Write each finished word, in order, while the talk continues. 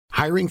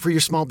Hiring for your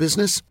small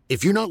business?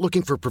 If you're not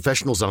looking for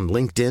professionals on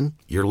LinkedIn,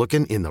 you're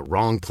looking in the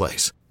wrong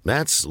place.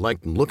 That's like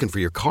looking for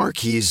your car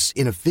keys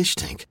in a fish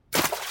tank.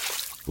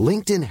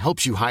 LinkedIn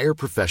helps you hire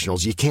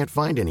professionals you can't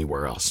find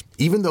anywhere else,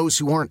 even those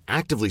who aren't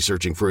actively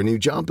searching for a new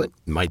job but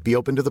might be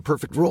open to the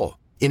perfect role.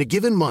 In a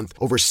given month,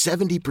 over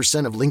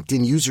 70% of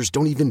LinkedIn users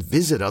don't even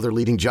visit other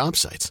leading job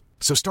sites.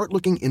 So start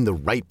looking in the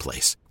right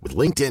place. With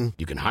LinkedIn,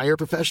 you can hire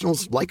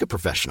professionals like a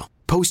professional.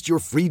 Post your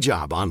free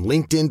job on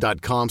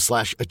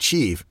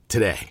linkedin.com/achieve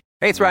today.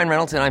 Hey, it's Ryan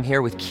Reynolds, and I'm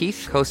here with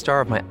Keith,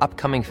 co-star of my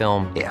upcoming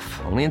film,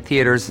 If, only in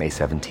theaters May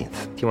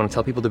 17th. Do you want to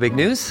tell people the big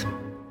news?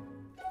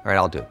 All right,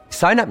 I'll do it.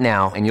 Sign up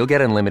now and you'll get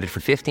unlimited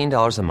for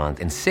 $15 a month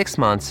and 6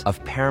 months of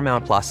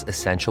Paramount Plus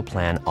Essential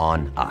Plan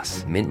on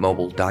us.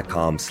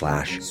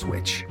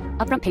 MintMobile.com/switch.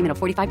 Upfront payment of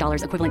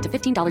 $45 equivalent to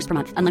 $15 per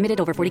month. Unlimited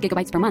over 40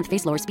 gigabytes per month.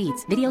 Face lower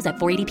speeds. Videos at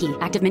 480p.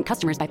 Active Mint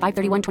customers by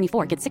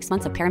 531.24 get 6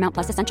 months of Paramount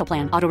Plus Essential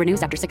Plan. Auto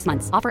renews after 6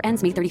 months. Offer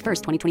ends May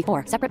 31st,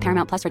 2024. Separate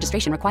Paramount Plus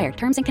registration required.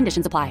 Terms and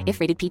conditions apply if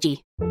rated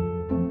PG.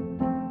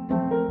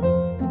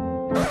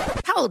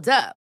 Hold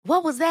up.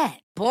 What was that?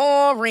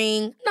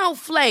 Boring. No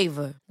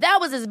flavor. That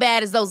was as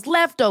bad as those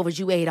leftovers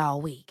you ate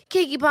all week.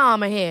 Keke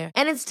Palmer here.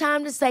 And it's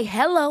time to say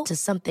hello to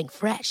something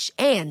fresh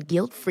and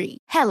guilt-free.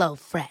 Hello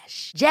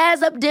Fresh.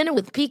 Jazz up dinner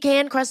with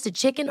pecan-crusted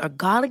chicken or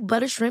garlic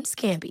butter shrimp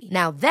scampi.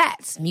 Now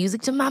that's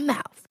music to my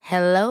mouth.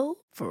 Hello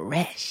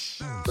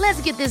Fresh.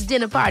 Let's get this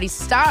dinner party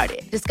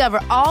started. Discover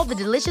all the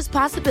delicious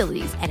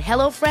possibilities at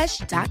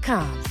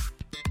HelloFresh.com.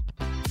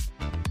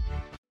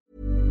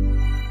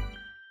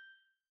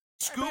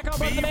 Back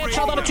over the Man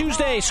Child on a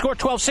Tuesday. Score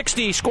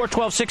 1260,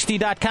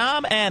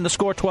 score1260.com, and the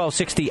Score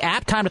 1260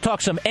 app. Time to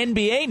talk some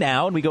NBA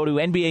now, and we go to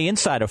NBA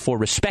Insider for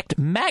Respect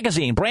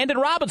Magazine. Brandon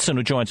Robinson,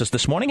 who joins us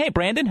this morning. Hey,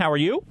 Brandon, how are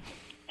you?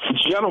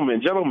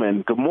 Gentlemen,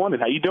 good morning.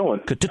 How you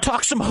doing? Good to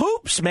talk some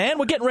hoops, man.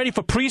 We're getting ready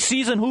for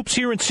preseason hoops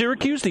here in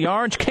Syracuse. The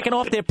Orange kicking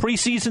off their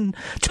preseason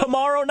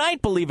tomorrow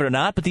night, believe it or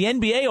not. But the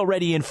NBA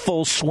already in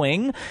full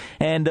swing,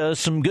 and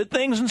some good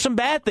things and some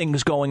bad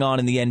things going on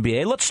in the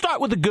NBA. Let's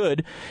start with the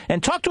good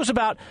and talk to us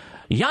about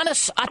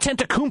Giannis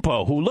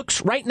Antetokounmpo, who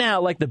looks right now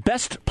like the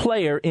best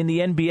player in the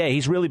NBA.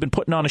 He's really been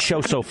putting on a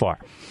show so far.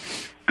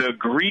 The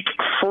Greek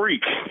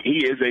freak.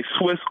 He is a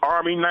Swiss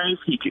Army knife.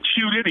 He can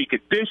shoot it. He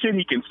can dish it.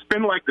 He can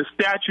spin like the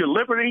Statue of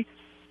Liberty.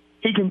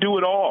 He can do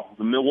it all.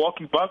 The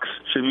Milwaukee Bucks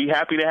should be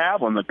happy to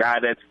have him. The guy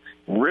that's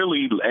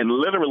really and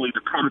literally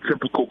the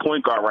prototypical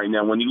point guard right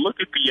now. When you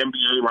look at the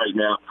NBA right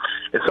now,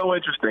 it's so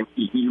interesting.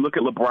 You look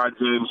at LeBron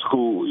James,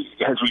 who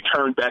has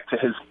returned back to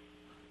his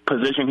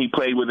position he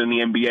played with in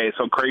the NBA. It's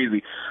so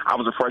crazy. I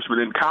was a freshman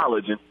in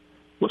college and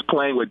was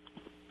playing with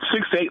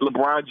 6'8"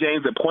 LeBron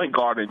James at point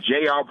guard and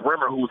J.R.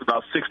 Brimmer, who was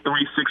about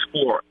 6'3",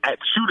 6'4" at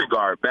shooting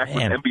guard back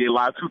when NBA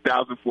Live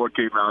 2004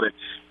 came out. And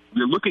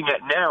you're looking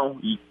at now,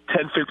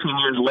 10, 15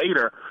 years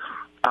later,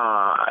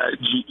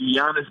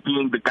 Giannis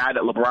being the guy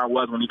that LeBron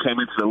was when he came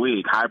into the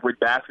league. Hybrid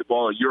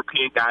basketball, a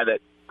European guy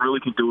that really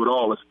can do it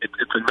all.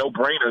 It's a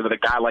no-brainer that a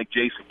guy like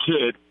Jason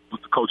Kidd,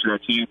 who's the coach of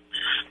that team,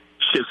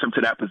 shifts him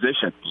to that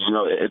position. You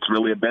know, it's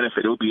really a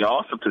benefit. It would be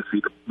awesome to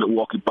see the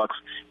Milwaukee Bucks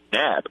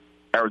nab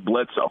Eric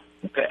Bledsoe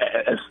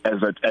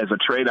as a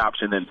trade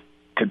option and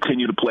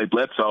continue to play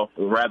Bledsoe,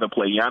 or rather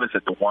play Giannis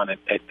at the 1 and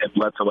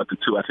Bledsoe at the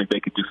 2. I think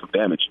they could do some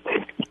damage.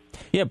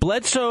 Yeah,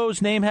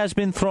 Bledsoe's name has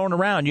been thrown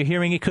around. You're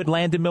hearing he could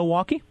land in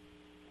Milwaukee?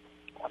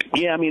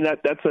 Yeah, I mean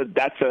that's a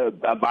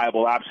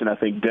viable option. I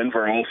think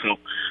Denver also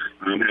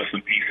has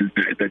some pieces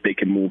that they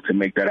can move to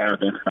make that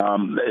happen.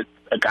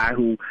 A guy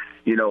who,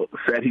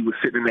 said he was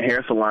sitting in the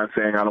hair salon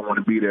saying, "I don't want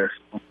to be there,"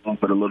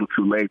 but a little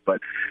too late. But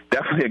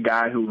definitely a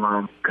guy who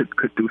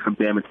could do some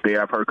damage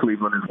there. I've heard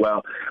Cleveland as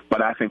well,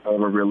 but I think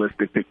more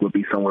realistic pick would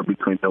be somewhere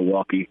between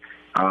Milwaukee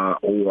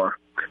or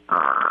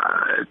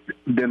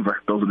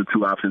Denver. Those are the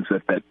two options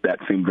that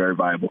seem very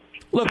viable.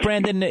 Look,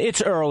 Brandon,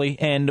 it's early,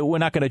 and we're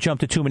not going to jump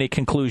to too many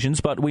conclusions,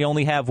 but we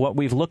only have what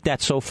we've looked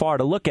at so far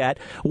to look at.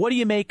 What do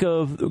you make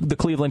of the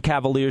Cleveland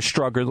Cavaliers'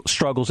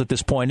 struggles at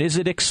this point? Is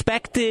it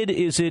expected?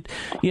 Is it,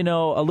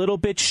 a little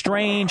bit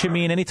strange? I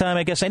mean, anytime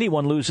I guess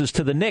anyone loses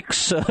to the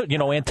Knicks,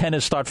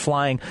 antennas start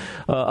flying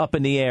up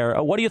in the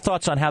air. What are your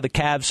thoughts on how the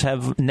Cavs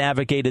have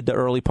navigated the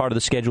early part of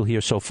the schedule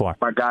here so far?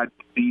 My guy,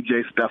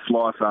 DJ Steph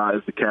Loss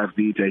is the Cavs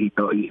DJ.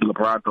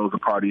 LeBron throws a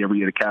party every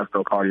year. The Cavs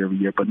throw a party every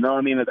year. But no,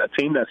 I mean, a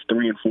team that's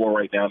 3-4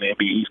 right now in the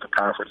NBA Eastern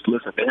Conference.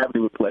 Listen, they haven't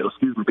even played.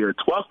 They're in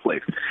 12th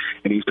place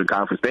in the Eastern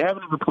Conference. They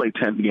haven't even played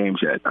 10 games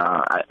yet.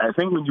 I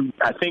think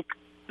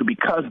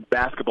because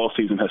basketball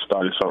season has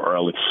started so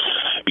early,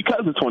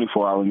 because of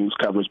 24-hour news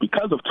coverage,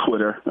 because of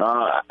Twitter,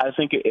 I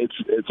think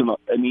it's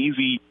an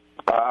easy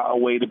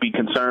way to be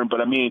concerned. But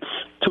I mean,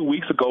 2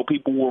 weeks ago,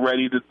 people were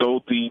ready to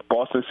throw the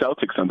Boston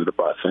Celtics under the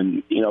bus,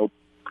 and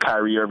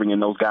Kyrie Irving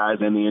and those guys,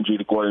 and the injury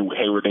to Gordon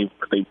Hayward,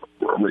 they've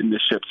written the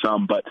ship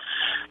some. But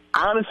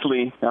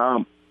honestly,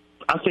 I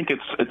think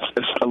it's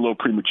a little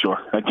premature.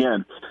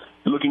 Again,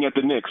 looking at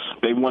the Knicks,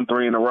 they won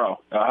 3 in a row.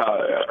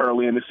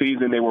 Early in the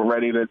season, they were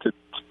ready to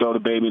throw the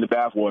baby in the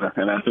bathwater.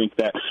 And I think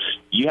that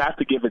you have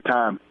to give it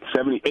time.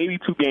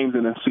 82 games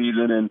in a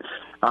season, and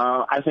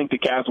I think the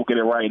Cavs will get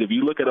it right. If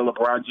you look at a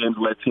LeBron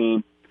James-led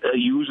team,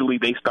 usually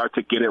they start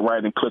to get it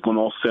right and click on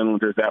all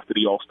cylinders after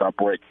the All-Star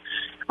break.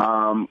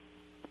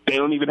 They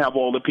don't even have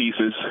all the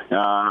pieces.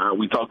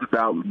 We talked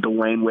about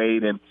Dwayne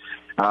Wade and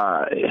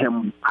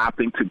him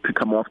opting to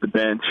come off the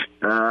bench.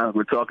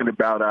 We're talking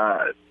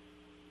about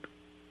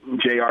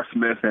J.R.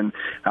 Smith and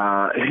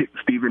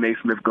Stephen A.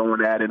 Smith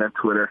going at it on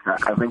Twitter.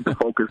 I think the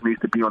focus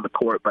needs to be on the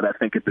court, but I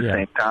think at the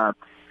same time,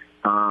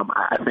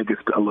 I think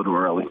it's a little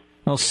early.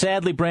 Well,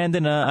 sadly,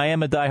 Brandon, I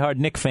am a diehard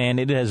Knick fan.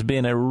 It has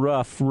been a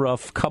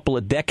rough couple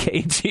of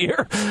decades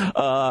here.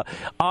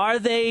 Are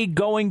they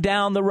going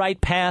down the right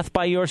path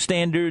by your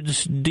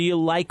standards? Do you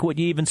like what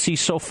you even see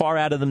so far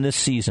out of them this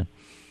season?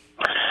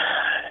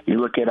 You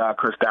look at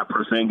Kristaps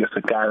Porzingis,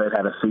 a guy that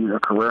had a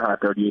career-high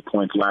 38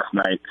 points last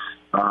night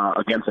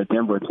against a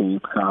Denver team.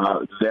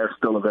 They're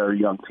still a very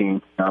young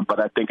team, but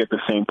I think at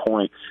the same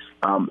point,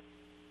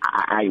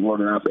 I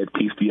wrote an op-ed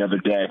piece the other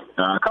day,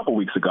 a couple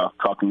weeks ago,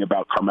 talking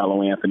about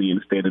Carmelo Anthony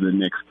and the state of the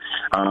Knicks,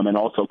 and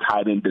also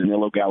tied in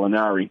Danilo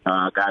Gallinari,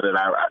 a guy that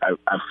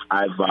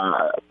I've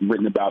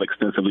written about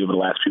extensively over the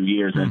last few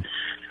years. And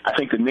I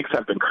think the Knicks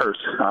have been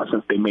cursed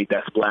since they made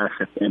that splash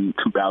in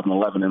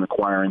 2011 in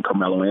acquiring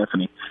Carmelo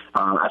Anthony.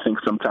 I think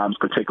sometimes,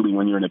 particularly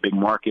when you're in a big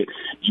market,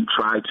 you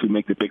try to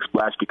make the big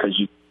splash because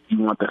you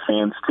want the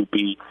fans to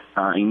be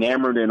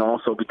enamored, and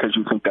also because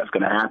you think that's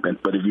going to happen.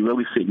 But if you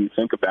really sit and you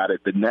think about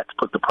it, the Nets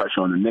put the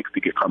pressure on the Knicks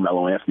to get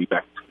Carmelo Anthony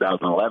back in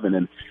 2011.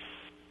 And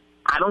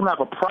I don't have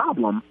a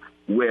problem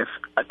with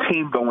a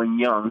team going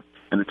young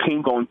and a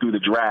team going through the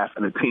draft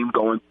and a team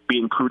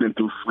being prudent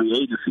through free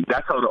agency.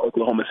 That's how the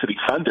Oklahoma City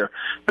Thunder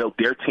built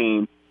their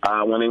team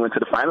when they went to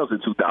the finals in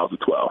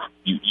 2012.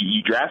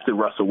 You drafted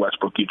Russell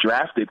Westbrook. You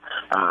drafted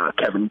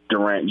Kevin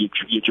Durant.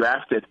 You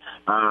drafted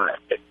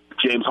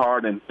James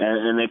Harden,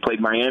 and they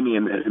played Miami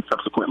and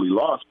subsequently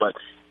lost. But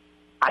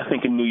I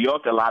think in New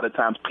York, a lot of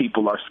times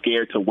people are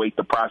scared to wait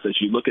the process.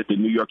 You look at the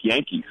New York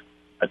Yankees,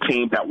 a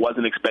team that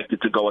wasn't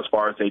expected to go as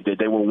far as they did.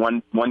 They were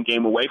one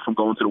game away from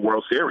going to the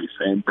World Series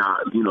and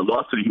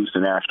lost to the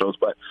Houston Astros.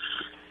 But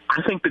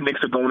I think the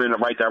Knicks are going in the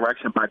right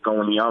direction by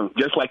going young,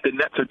 just like the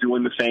Nets are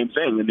doing the same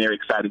thing, and they're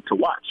excited to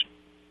watch.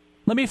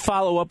 Let me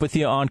follow up with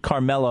you on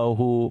Carmelo,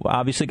 who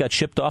obviously got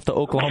shipped off to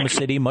Oklahoma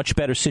City. Much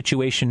better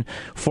situation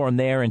for him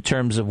there in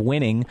terms of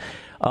winning.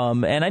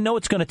 And I know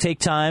it's going to take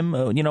time,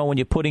 when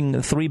you're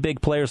putting three big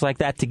players like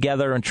that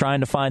together and trying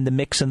to find the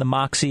mix and the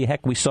moxie.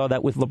 Heck, we saw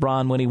that with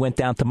LeBron when he went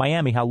down to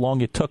Miami, how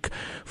long it took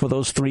for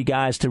those three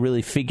guys to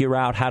really figure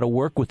out how to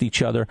work with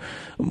each other.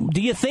 Do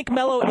you think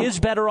Melo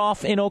is better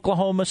off in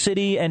Oklahoma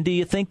City, and do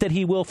you think that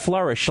he will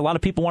flourish? A lot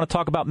of people want to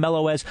talk about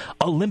Melo as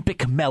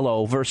Olympic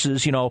Melo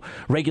versus,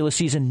 regular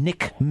season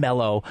Nick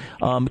Melo.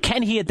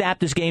 Can he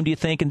adapt his game, do you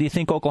think, and do you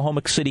think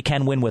Oklahoma City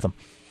can win with him?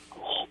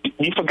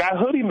 You forgot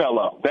Hoodie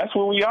Melo. That's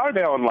where we are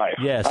now in life.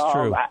 Yes,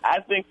 true. I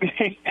think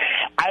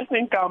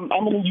I'm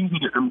going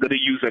to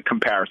use a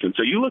comparison.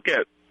 So you look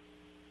at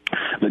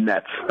the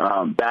Nets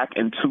back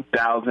in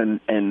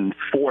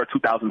 2004,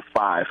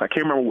 2005. I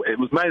can't remember. It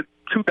was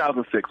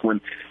 2006 when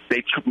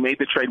they made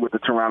the trade with the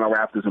Toronto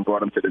Raptors and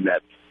brought them to the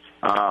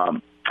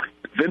Nets.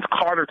 Vince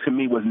Carter, to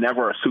me, was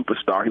never a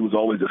superstar. He was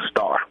always a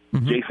star.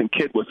 Mm-hmm. Jason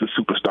Kidd was the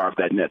superstar of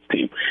that Nets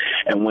team.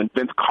 And when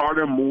Vince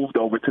Carter moved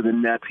over to the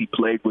Nets, he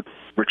played with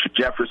Richard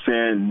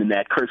Jefferson,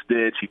 Nat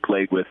Kristich. He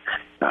played with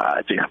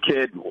Jason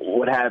Kidd,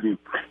 what have you,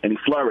 and he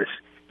flourished.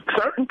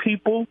 Certain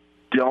people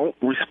don't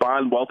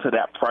respond well to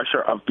that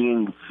pressure of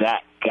being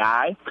that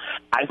guy.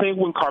 I think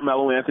when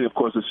Carmelo Anthony, of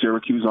course, the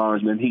Syracuse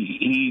Orangeman,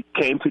 he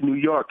came to New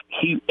York,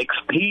 he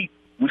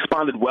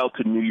responded well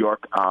to New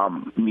York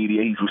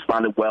media. He's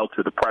responded well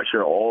to the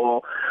pressure,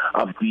 all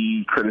of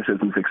the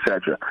criticisms,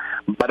 etc.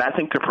 But I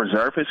think to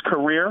preserve his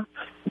career,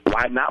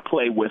 why not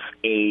play with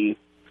a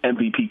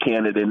MVP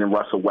candidate in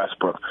Russell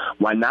Westbrook?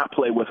 Why not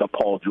play with a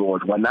Paul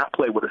George? Why not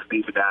play with a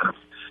Steven Adams?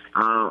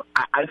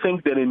 I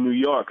think that in New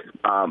York,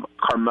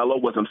 Carmelo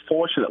was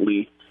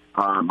unfortunately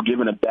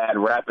given a bad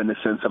rap in the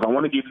sense of, I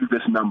want to give you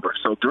this number.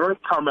 So during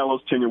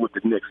Carmelo's tenure with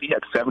the Knicks, he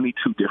had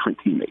 72 different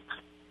teammates.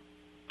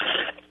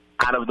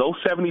 Out of those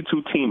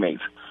 72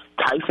 teammates,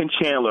 Tyson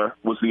Chandler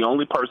was the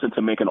only person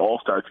to make an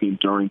All-Star team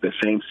during the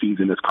same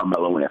season as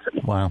Carmelo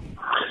Anthony. Wow.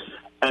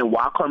 And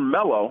while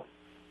Carmelo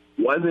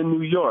was in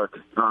New York,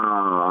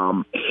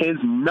 his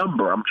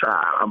number, I'm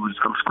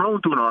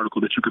scrolling through an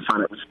article that you can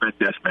find at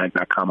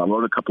respectdashmag.com. I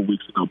wrote it a couple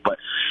weeks ago, but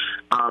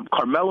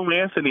Carmelo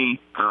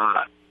Anthony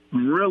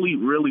really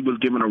was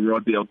given a raw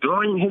deal.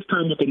 During his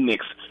time with the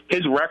Knicks,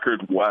 his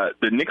record was,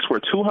 the Knicks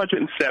were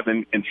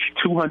 207 and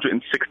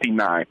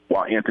 269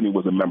 while Anthony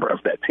was a member of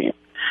that team.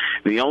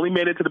 They only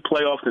made it to the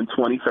playoffs in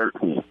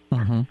 2013.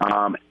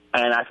 Mm-hmm.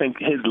 And I think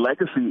his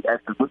legacy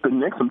with the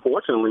Knicks,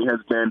 unfortunately,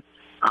 has been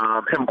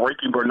him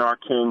breaking Bernard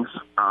King's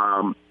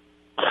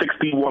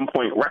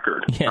 61-point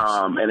record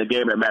in a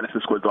game at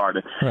Madison Square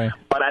Garden. Right.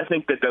 But I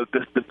think that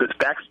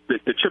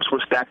the chips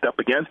were stacked up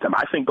against him.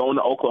 I think going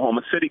to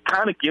Oklahoma City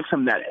kind of gives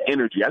him that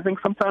energy. I think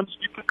sometimes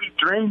you can be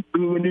drained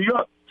being in New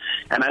York.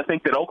 And I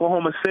think that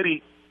Oklahoma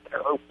City,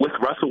 with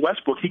Russell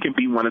Westbrook, he can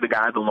be one of the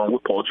guys along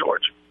with Paul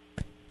George.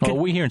 Well,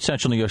 we here in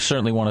Central New York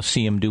certainly want to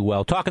see him do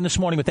well. Talking this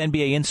morning with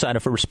NBA insider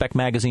for Respect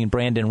Magazine,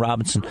 Brandon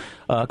Robinson.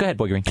 Go ahead,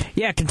 Boy Green.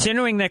 Yeah,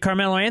 continuing that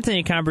Carmelo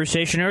Anthony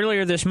conversation,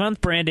 earlier this month,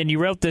 Brandon, you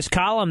wrote this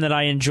column that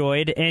I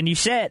enjoyed, and you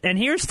said, and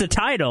here's the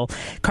title,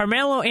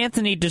 Carmelo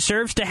Anthony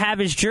deserves to have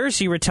his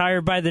jersey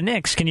retired by the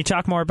Knicks. Can you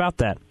talk more about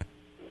that?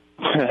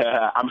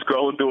 I'm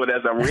scrolling through it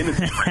as I'm reading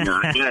it right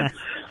now. Again,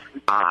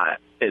 I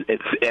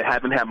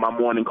haven't had my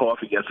morning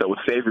coffee yet, so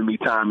it's saving me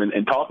time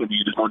and talking to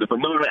you this morning. But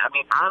no, I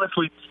mean,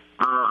 honestly,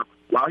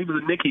 while he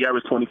was a Knick, he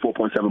averaged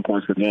 24.7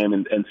 points per game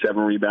and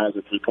 7 rebounds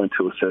and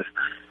 3.2 assists.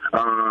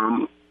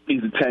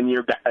 He's a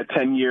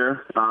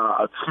 10-year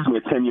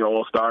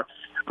All-Star.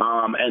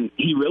 And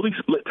he really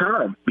split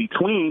time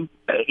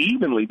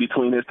evenly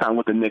between his time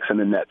with the Knicks and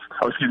the Nets.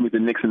 The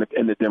Knicks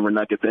and the Denver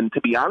Nuggets. And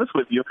to be honest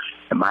with you,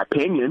 in my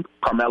opinion,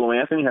 Carmelo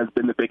Anthony has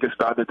been the biggest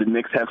star that the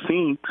Knicks have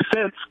seen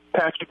since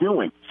Patrick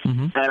Ewing.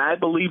 Mm-hmm. And I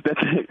believe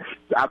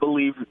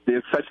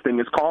there's such thing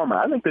as karma.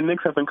 I think the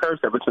Knicks have been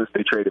cursed ever since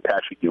they traded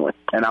Patrick Ewing.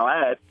 And I'll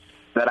add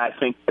that I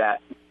think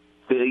that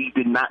they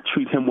did not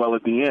treat him well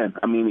at the end.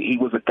 I mean, he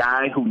was a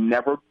guy who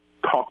never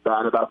talked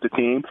bad about the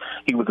team.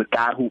 He was a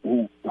guy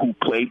who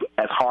played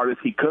as hard as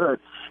he could.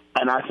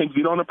 And I think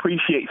you don't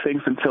appreciate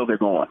things until they're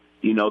gone.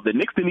 You know, the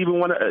Knicks didn't even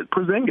want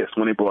Porzingis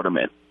when they brought him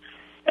in.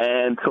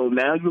 And so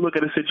now you look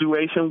at a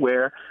situation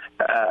where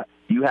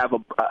you have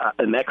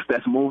an ex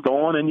that's moved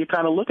on, and you're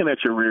kind of looking at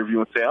your rear view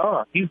and say,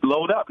 oh, he's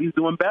blowed up. He's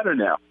doing better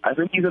now. I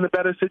think he's in a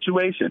better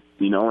situation,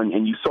 you know,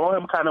 and you saw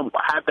him kind of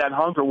have that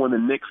hunger when the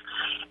Knicks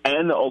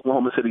and the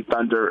Oklahoma City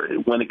Thunder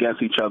went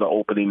against each other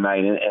opening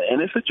night.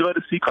 And it's a joy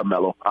to see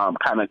Carmelo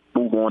kind of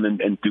move on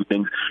and do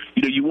things.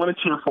 You know, you want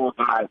to cheer for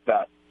a guy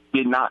that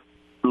did not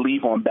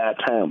leave on bad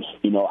terms.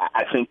 You know,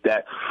 I think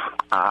that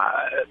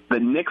the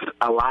Knicks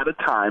a lot of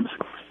times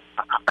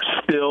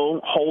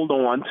still hold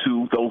on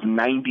to those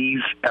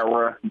 90s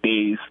era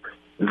days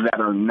that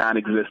are not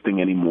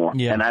existing anymore.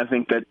 Yeah. And I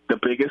think that the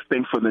biggest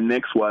thing for the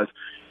Knicks was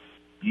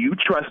you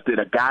trusted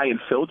a guy in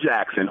Phil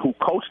Jackson who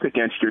coached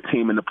against your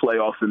team in the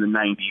playoffs in the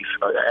 90s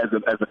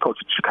as a coach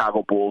of the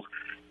Chicago Bulls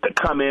to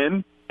come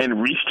in and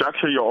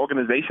restructure your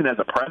organization as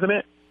a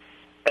president.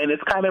 And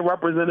it's kind of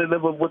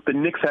representative of what the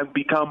Knicks have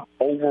become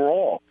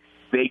overall.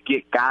 They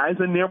get guys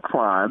in their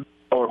prime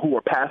or who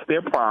are past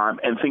their prime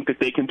and think that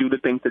they can do the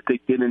things that they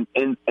did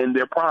in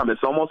their prime.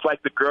 It's almost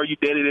like the girl you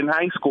dated in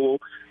high school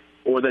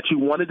or that you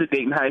wanted to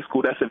date in high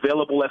school that's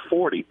available at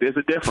 40. There's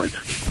a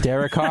difference.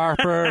 Derek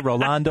Harper,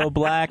 Rolando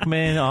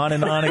Blackman, on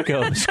and on it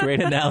goes.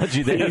 Great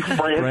analogy there,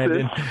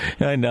 Brandon.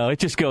 I know. It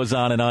just goes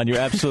on and on. You're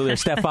absolutely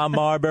Stephon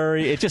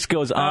Marbury. It just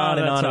goes on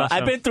and on and on.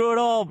 I've been through it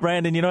all,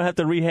 Brandon. You don't have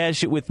to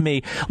rehash it with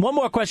me. One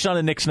more question on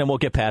the Knicks, and then we'll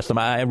get past them.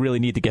 I really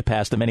need to get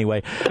past them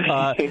anyway.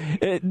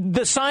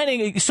 The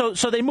signing, so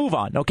they move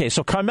on. Okay,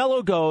 so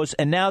Carmelo goes,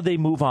 and now they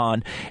move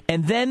on.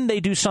 And then they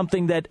do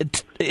something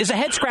that is a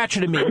head-scratcher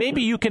to me.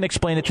 Maybe you can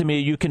explain it to me.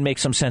 You can make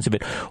some sense of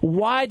it.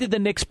 Why did the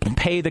Knicks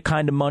pay the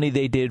kind of money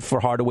they did for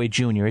Hardaway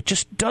Jr.? It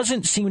just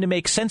doesn't seem to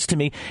make sense to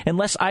me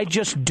unless I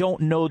just don't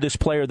know this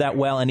player that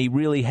well and he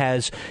really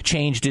has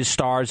changed his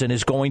stars and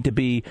is going to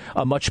be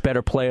a much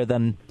better player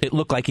than it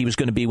looked like he was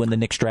going to be when the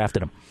Knicks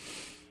drafted him.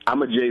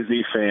 I'm a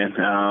Jay-Z fan.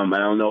 I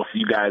don't know if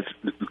you guys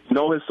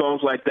know his songs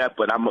like that,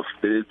 but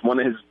it's one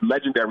of his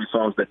legendary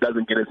songs that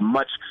doesn't get as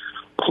much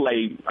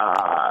play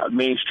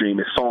mainstream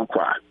is Song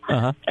Cry.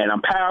 Uh-huh. And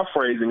I'm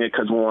paraphrasing it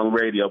because we're on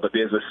radio, but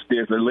there's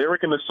a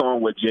lyric in the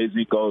song where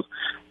Jay-Z goes,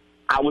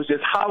 I was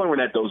just hollering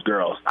at those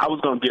girls. I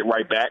was going to get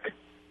right back.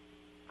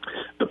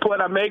 The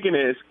point I'm making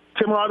is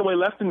Tim Hardaway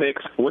left the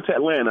Knicks, went to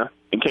Atlanta,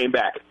 and came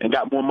back and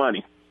got more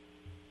money.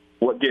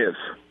 What gives?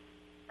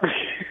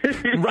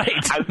 Right.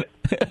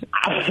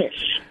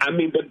 I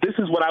mean, but this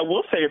is what I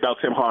will say about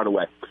Tim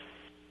Hardaway.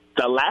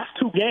 The last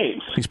two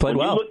games, he's played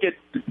well.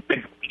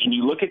 When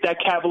you look at that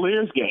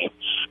Cavaliers game,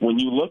 when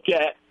you look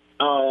at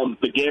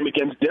the game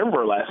against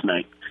Denver last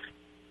night,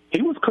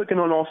 he was clicking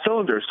on all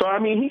cylinders. So, I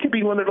mean, he could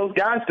be one of those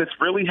guys that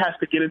really has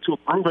to get into a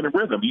groove and a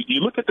rhythm.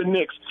 You look at the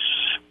Knicks,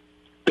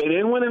 they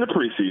didn't win in the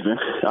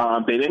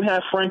preseason. They didn't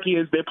have Frankie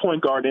as their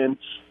point guard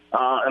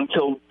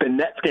until the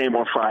Nets game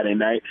on Friday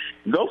night.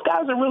 Those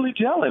guys are really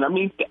gelling. I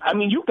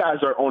mean, you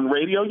guys are on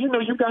radio. You know,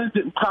 you guys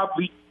didn't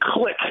probably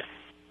click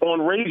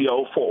on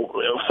radio for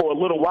a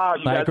little while.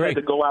 You guys had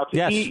to go out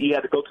to eat. You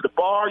had to go to the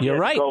bar. You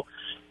had to go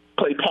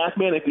play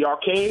Pac-Man at the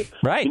arcade.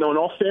 Right. You know, in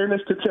all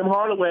fairness to Tim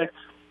Hardaway,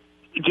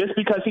 just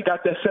because he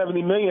got that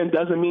 $70 million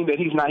doesn't mean that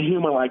he's not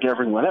human like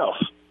everyone else.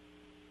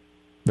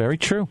 Very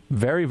true.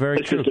 Very, very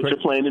true. It's just that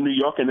you're playing in New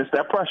York, and it's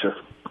that pressure.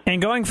 And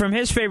going from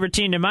his favorite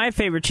team to my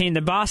favorite team,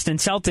 the Boston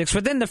Celtics,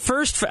 within the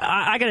first,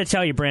 I got to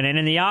tell you, Brandon,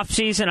 in the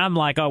offseason, I'm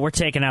like, oh, we're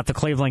taking out the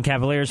Cleveland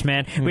Cavaliers,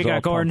 man. We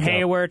got Gordon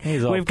Hayward.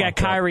 We've got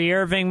Kyrie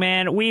Irving,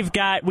 man. We've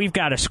got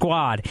a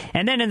squad.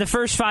 And then in the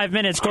first 5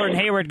 minutes, Gordon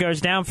Hayward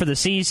goes down for the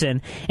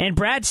season. And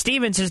Brad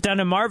Stevens has done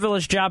a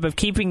marvelous job of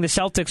keeping the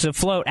Celtics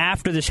afloat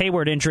after this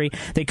Hayward injury.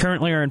 They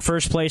currently are in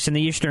first place in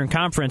the Eastern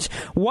Conference.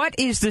 What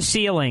is the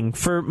ceiling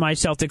for my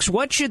Celtics?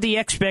 What should the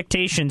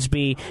expectations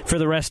be for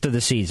the rest of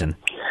the season?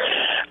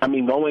 I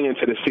mean, going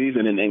into the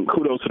season, and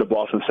kudos to the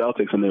Boston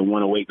Celtics and their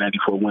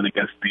 108-94 win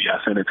against the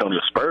San Antonio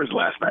Spurs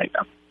last night.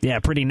 Yeah,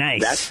 pretty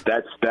nice.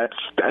 That's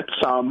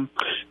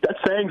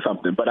saying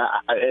something. But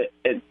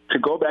to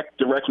go back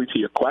directly to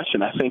your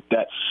question, I think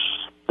that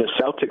the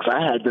Celtics,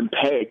 I had them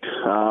pegged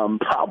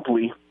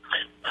probably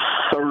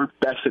third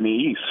best in the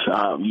East.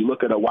 You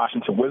look at a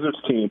Washington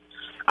Wizards team,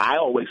 I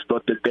always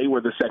thought that they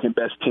were the second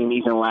best team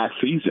even last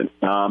season.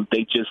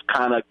 They just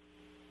kind of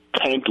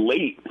tanked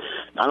late.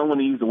 I don't want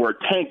to use the word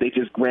tank. They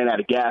just ran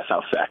out of gas,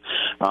 I'll say,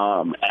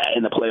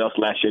 in the playoffs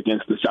last year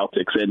against the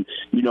Celtics. And,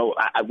 you know,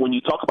 when you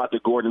talk about the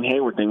Gordon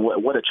Hayward thing,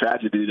 what a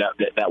tragedy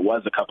that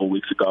was a couple of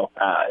weeks ago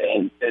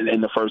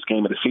in the first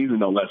game of the season,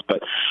 no less.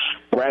 But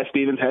Brad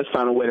Stevens has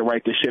found a way to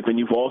right the ship, and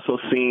you've also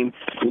seen,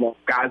 you know,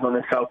 guys on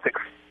the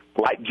Celtics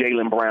like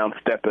Jaylen Brown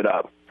step it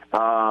up.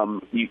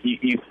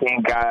 You've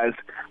seen guys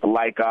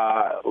like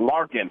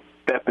Larkin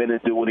step in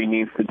and do what he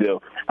needs to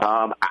do.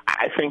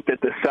 I think that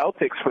the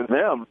Celtics, for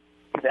them,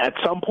 at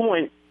some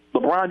point,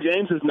 LeBron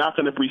James is not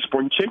going to be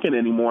spring chicken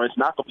anymore. It's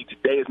not going to be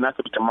today. It's not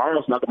going to be tomorrow.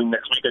 It's not going to be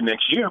next week or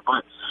next year.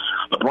 But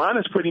LeBron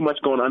has pretty much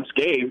gone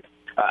unscathed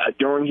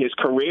during his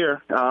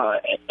career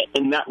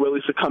and not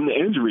really succumb to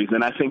injuries.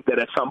 And I think that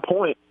at some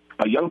point,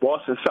 a young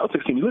Boston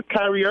Celtics team, you look at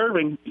Kyrie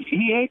Irving,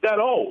 he ain't that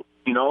old.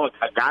 You know,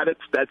 a guy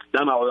that's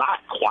done a lot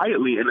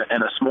quietly in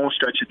a small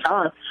stretch of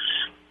time.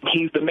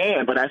 He's the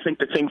man. But I think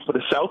the thing for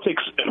the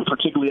Celtics,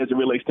 particularly as it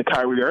relates to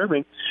Kyrie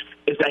Irving,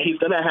 is that he's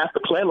going to have to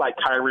play like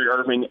Kyrie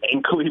Irving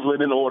in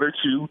Cleveland in order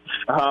to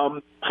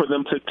for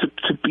them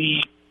to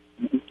be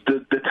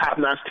the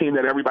top-notch team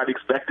that everybody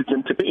expected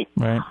them to be.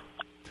 Right.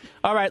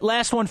 All right,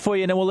 last one for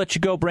you, and then we'll let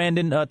you go,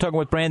 Brandon. Talking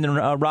with Brandon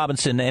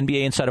Robinson,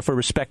 NBA insider for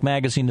Respect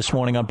Magazine this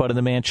morning on Bud and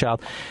the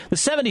Man-Child. The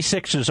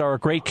 76ers are a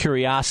great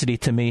curiosity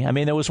to me. I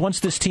mean, there was once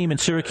this team in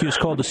Syracuse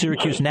called the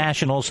Syracuse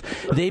Nationals.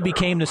 They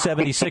became the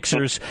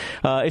 76ers.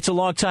 It's a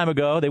long time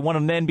ago. They won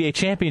an NBA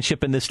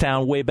championship in this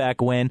town way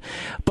back when.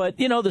 But,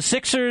 you know, the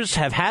Sixers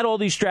have had all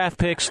these draft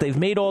picks. They've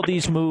made all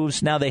these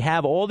moves. Now they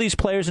have all these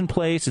players in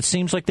place. It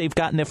seems like they've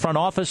gotten their front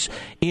office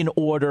in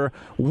order.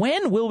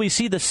 When will we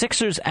see the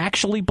Sixers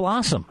actually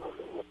blossom?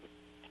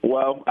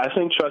 Well, I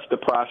think trust the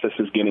process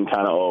is getting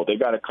kind of old. They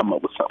got to come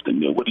up with something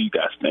new. What do you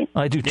guys think?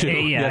 I do too.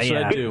 Yes,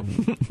 I do.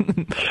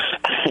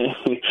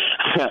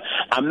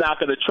 I'm not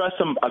going to trust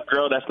a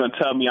girl that's going to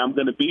tell me I'm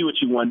going to be with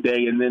you one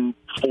day, and then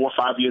 4 or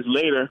 5 years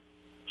later,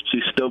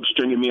 she's still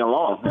stringing me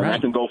along. And I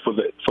can go for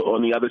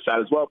on the other side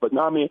as well. But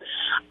no, I mean,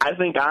 I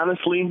think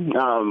honestly,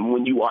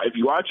 if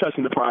you are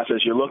trusting the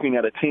process, you're looking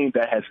at a team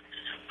that has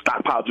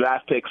stockpiled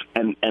draft picks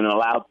and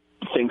allowed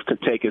things to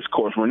take its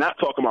course. We're not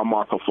talking about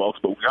Marco Fultz,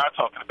 but we are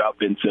talking about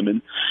Ben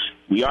Simmons.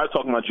 We are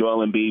talking about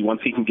Joel Embiid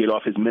once he can get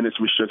off his minutes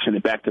restriction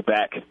and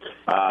back-to-back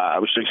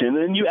restriction. And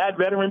then you add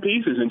veteran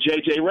pieces and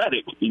J.J.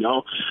 Redick. You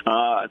know,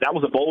 that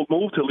was a bold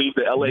move to leave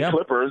the L.A.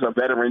 Clippers, a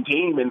veteran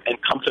team, and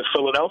come to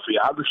Philadelphia.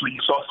 Obviously,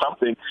 you saw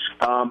something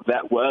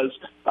that was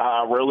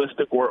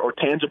realistic or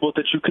tangible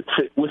that you could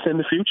fit within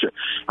the future.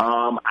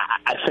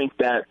 I think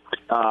that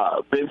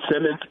Ben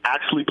Simmons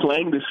actually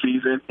playing this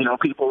season, you know,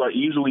 people are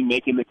easily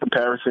making the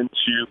comparison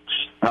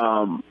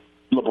to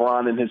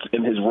LeBron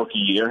in his rookie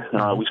year.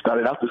 We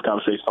started out this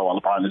conversation on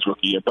LeBron in his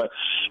rookie year. But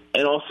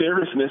in all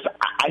seriousness,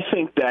 I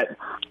think that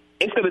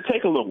it's going to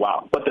take a little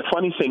while. But the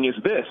funny thing is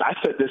this. I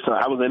said this.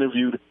 I was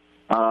interviewed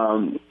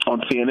on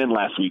CNN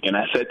last week, and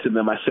I said to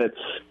them,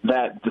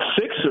 that the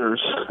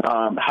Sixers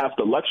have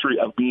the luxury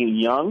of being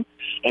young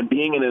and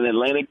being in an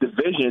Atlantic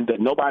division that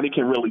nobody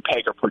can really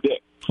peg or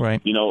predict.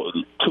 Right. You know,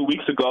 2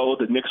 weeks ago,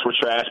 the Knicks were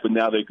trash, but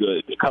now they're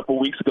good. A couple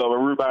of weeks ago,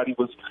 everybody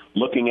was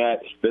looking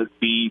at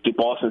the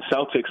Boston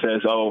Celtics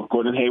as, oh,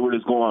 Gordon Hayward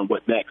is gone.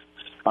 What next?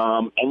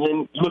 And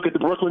then look at the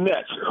Brooklyn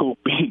Nets, who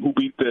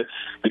beat the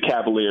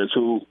Cavaliers,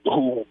 who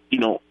you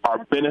know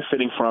are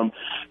benefiting from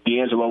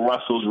D'Angelo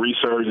Russell's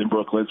resurge in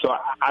Brooklyn. So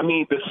I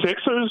mean, the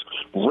Sixers,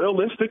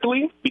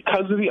 realistically,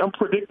 because of the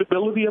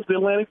unpredictability of the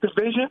Atlantic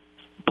Division,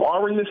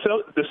 barring the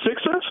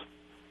Sixers,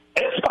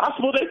 it's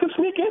possible they could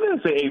sneak in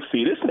as the eighth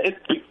seed.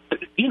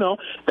 You know,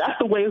 that's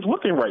the way it's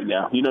looking right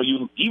now. You know,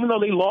 even though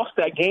they lost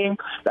that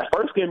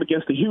first game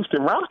against the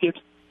Houston Rockets,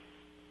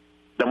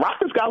 the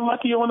Rockets got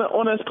lucky on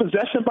a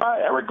possession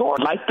by Eric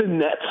Gordon. Like the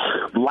Nets,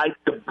 like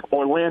the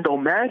Orlando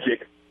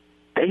Magic,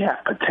 they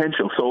have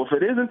potential. So if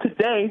it isn't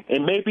today,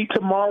 it may be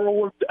tomorrow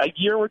or a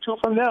year or two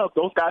from now. If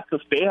those guys can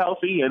stay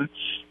healthy and,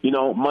 you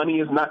know, money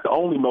is not the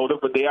only motive,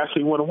 but they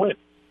actually want to win.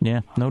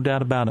 Yeah, no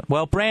doubt about it.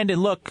 Well, Brandon,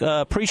 look,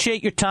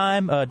 appreciate your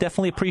time.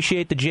 Definitely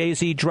appreciate the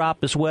Jay-Z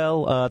drop as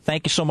well.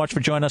 Thank you so much for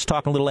joining us,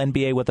 talking a little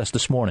NBA with us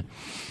this morning.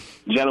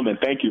 Gentlemen,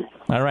 thank you.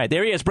 All right,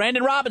 there he is,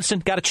 Brandon Robinson.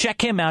 Got to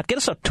check him out.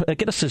 Get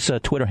us his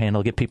Twitter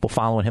handle. Get people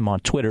following him on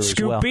Twitter as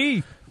well. Scoop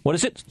B. What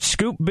is it?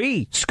 Scoop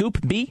B. Scoop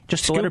B?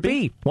 Just the Scoop letter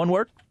B? One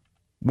word?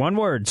 One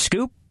word.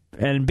 Scoop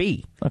and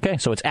B. Okay,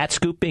 so it's at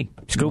Scoop B.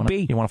 Scoop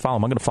B. You want to follow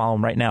him? I'm going to follow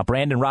him right now.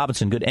 Brandon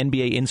Robinson, good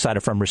NBA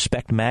insider from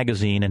Respect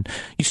Magazine. And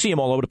you see him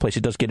all over the place.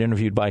 He does get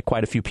interviewed by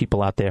quite a few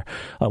people out there.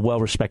 A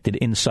well-respected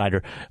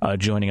insider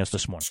joining us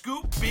this morning.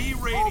 Scoop B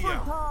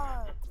Radio.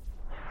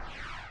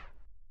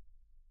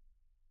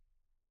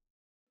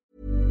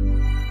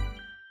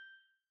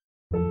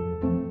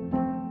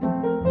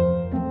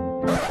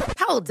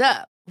 Hold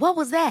up. What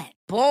was that?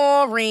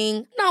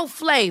 Boring. No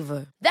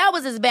flavor. That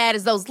was as bad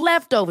as those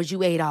leftovers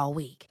you ate all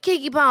week.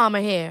 Keke Palmer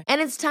here.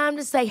 And it's time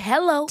to say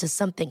hello to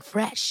something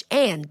fresh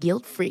and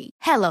guilt-free.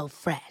 Hello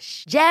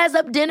Fresh. Jazz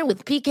up dinner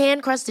with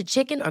pecan-crusted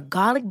chicken or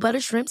garlic butter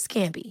shrimp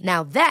scampi.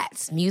 Now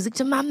that's music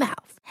to my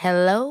mouth.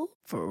 Hello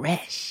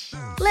Fresh.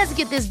 Let's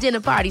get this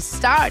dinner party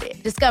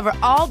started. Discover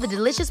all the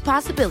delicious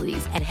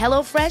possibilities at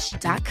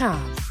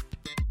HelloFresh.com.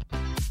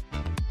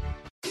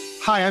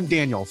 Hi, I'm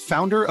Daniel,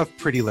 founder of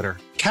Pretty Litter.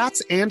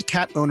 Cats and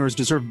cat owners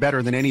deserve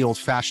better than any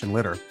old-fashioned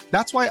litter.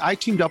 That's why I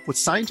teamed up with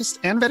scientists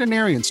and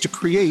veterinarians to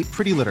create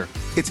Pretty Litter.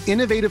 Its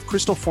innovative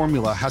crystal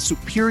formula has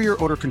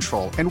superior odor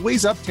control and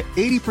weighs up to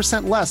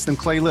 80% less than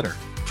clay litter.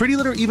 Pretty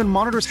Litter even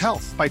monitors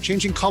health by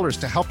changing colors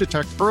to help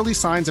detect early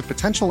signs of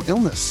potential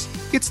illness.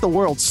 It's the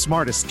world's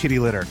smartest kitty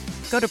litter.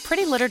 Go to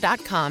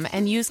prettylitter.com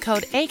and use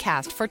code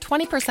ACAST for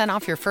 20%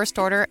 off your first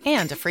order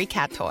and a free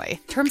cat toy.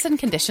 Terms and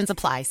conditions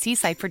apply. See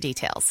site for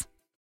details.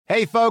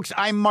 Hey, folks,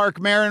 I'm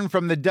Mark Maron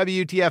from the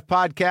WTF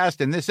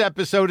Podcast, and this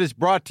episode is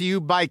brought to you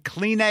by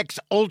Kleenex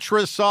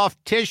Ultra Soft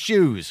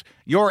Tissues,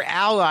 your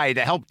ally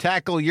to help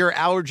tackle your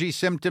allergy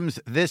symptoms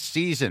this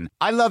season.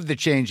 I love the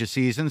change of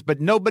seasons,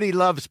 but nobody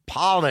loves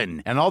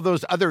pollen and all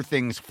those other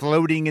things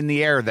floating in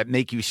the air that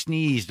make you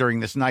sneeze during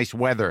this nice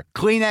weather.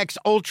 Kleenex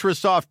Ultra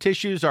Soft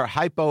Tissues are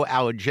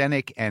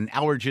hypoallergenic and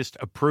allergist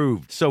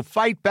approved, so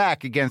fight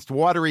back against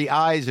watery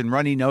eyes and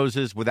runny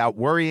noses without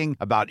worrying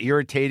about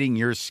irritating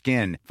your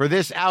skin. For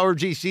this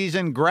allergy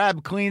season,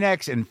 grab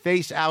Kleenex and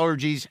face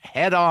allergies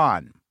head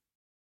on.